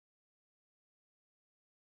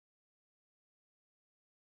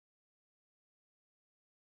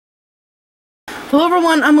Hello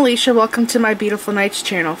everyone, I'm Alicia. Welcome to my Beautiful Nights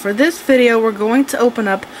channel. For this video, we're going to open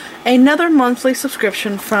up another monthly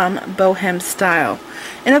subscription from BohemStyle.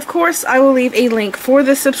 And of course, I will leave a link for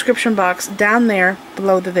this subscription box down there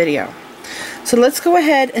below the video. So let's go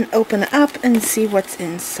ahead and open it up and see what's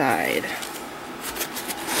inside.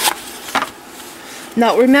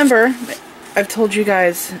 Now remember, I've told you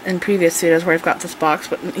guys in previous videos where I've got this box,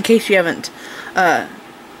 but in case you haven't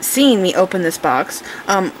seen me open this box,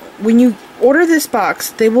 when you order this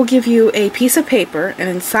box, they will give you a piece of paper, and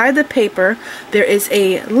inside the paper there is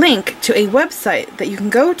a link to a website that you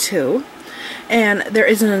can go to, and there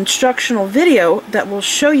is an instructional video that will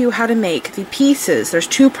show you how to make the pieces. There's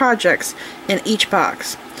 2 projects in each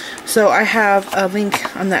box. So I have a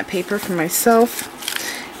link on that paper for myself,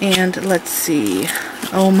 and let's see.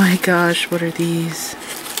 Oh my gosh, what are these?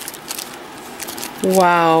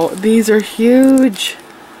 Wow, these are huge.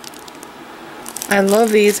 I love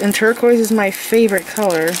these, and turquoise is my favorite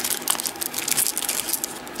color.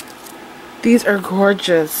 These are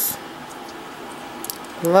gorgeous.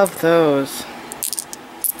 Love those.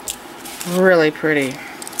 Really pretty.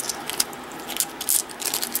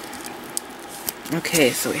 Okay,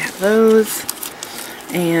 so we have those.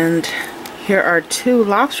 And here are 2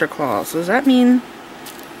 lobster claws. Does that mean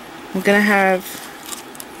we're gonna have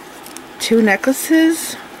 2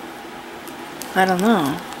 necklaces? I don't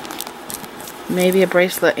know. Maybe a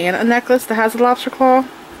bracelet and a necklace that has a lobster claw.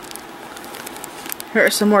 Here are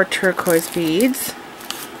some more turquoise beads.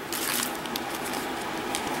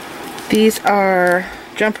 These are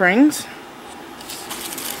jump rings.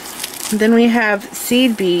 And then we have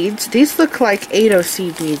seed beads. These look like 8-0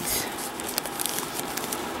 seed beads.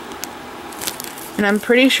 And I'm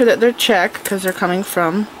pretty sure that they're Czech because they're coming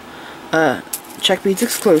from Czech Beads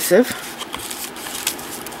exclusive.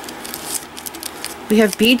 We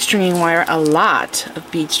have bead stringing wire, a lot of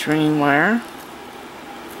bead stringing wire.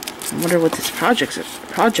 I wonder what this project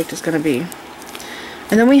is going to be.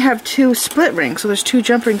 And then we have 2 split rings, so there's 2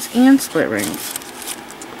 jump rings and split rings.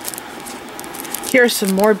 Here are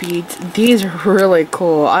some more beads. These are really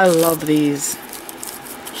cool. I love these.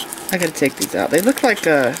 I gotta take these out. They look like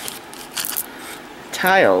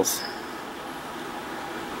tiles.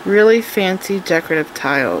 Really fancy decorative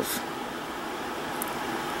tiles.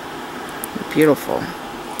 Beautiful.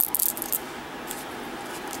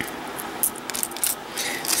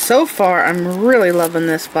 So far, I'm really loving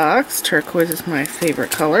this box. Turquoise is my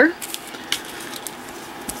favorite color.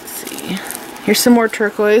 Let's see. Here's some more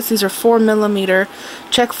turquoise. These are 4mm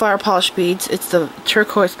Czech fire polish beads. It's the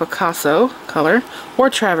turquoise Picasso color or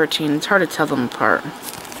travertine. It's hard to tell them apart.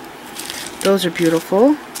 Those are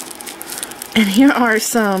beautiful. And here are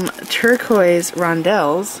some turquoise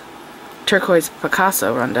rondelles. Turquoise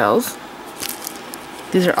Picasso rondelles.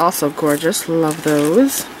 These are also gorgeous. Love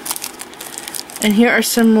those. And here are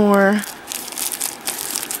some more.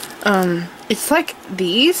 It's like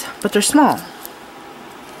these, but they're small.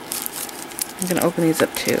 I'm going to open these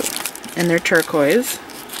up too. And they're turquoise.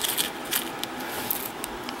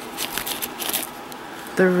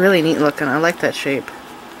 They're really neat looking. I like that shape.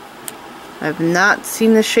 I've not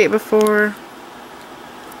seen this shape before,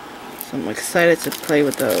 so I'm excited to play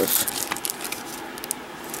with those.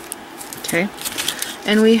 Okay.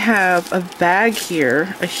 And we have a bag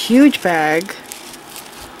here, a huge bag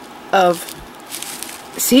of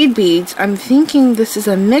seed beads. I'm thinking this is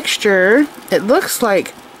a mixture. It looks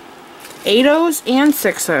like 8-0s and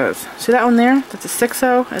 6-0s. See that one there? That's a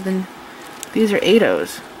 6-0, and then these are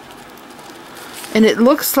 8-0s. And it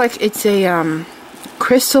looks like it's a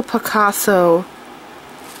crystal Picasso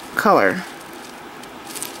color.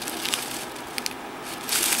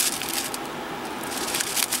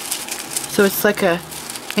 So it's like a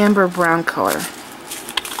amber brown color.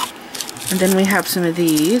 And then we have some of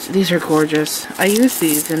these. These are gorgeous. I used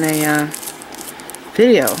these in a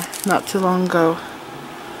video not too long ago.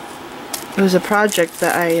 It was a project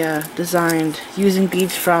that I designed using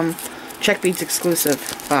beads from Czech Beads exclusive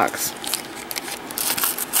box.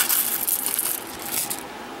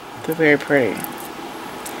 They're very pretty.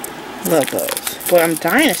 Love those. Boy, I'm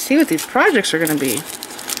dying to see what these projects are going to be.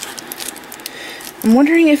 I'm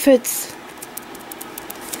wondering if it's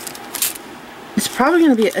probably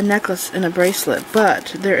going to be a necklace and a bracelet,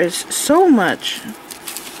 but there is so much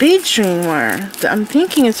bead stringing wire that I'm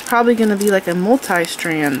thinking it's probably going to be like a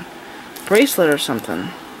multi-strand bracelet or something.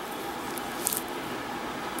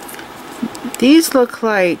 These look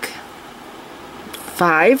like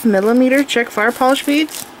 5mm Czech fire polish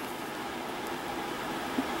beads.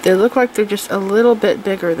 They look like they're just a little bit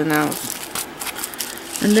bigger than those.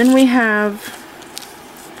 And then we have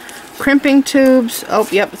crimping tubes. Oh,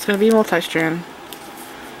 yep, it's going to be multi-strand.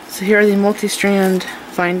 So here are the multi-strand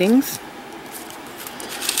findings.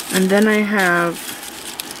 And then I have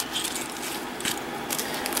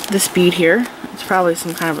this bead here. It's probably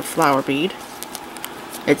some kind of a flower bead.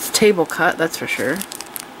 It's table cut, that's for sure.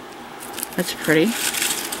 That's pretty.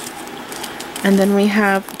 And then we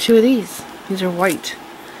have two of these. These are white.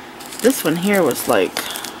 This one here was like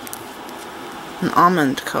an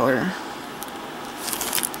almond color.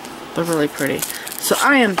 They're really pretty. So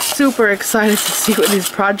I am super excited to see what these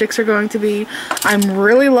projects are going to be. I'm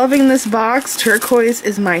really loving this box. Turquoise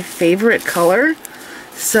is my favorite color.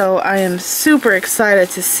 So I am super excited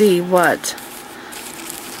to see what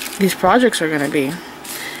these projects are going to be.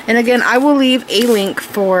 And again, I will leave a link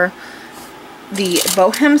for the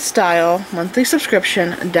BohemStyle monthly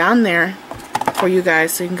subscription down there for you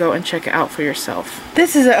guys so you can go and check it out for yourself.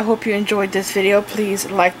 This is it. I hope you enjoyed this video. Please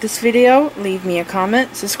like this video, leave me a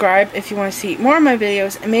comment, subscribe if you want to see more of my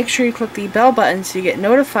videos, and make sure you click the bell button so you get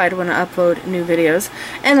notified when I upload new videos,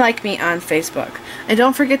 and like me on Facebook. And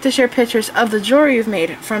don't forget to share pictures of the jewelry you've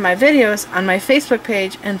made from my videos on my Facebook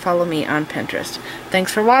page and follow me on Pinterest.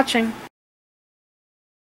 Thanks for watching.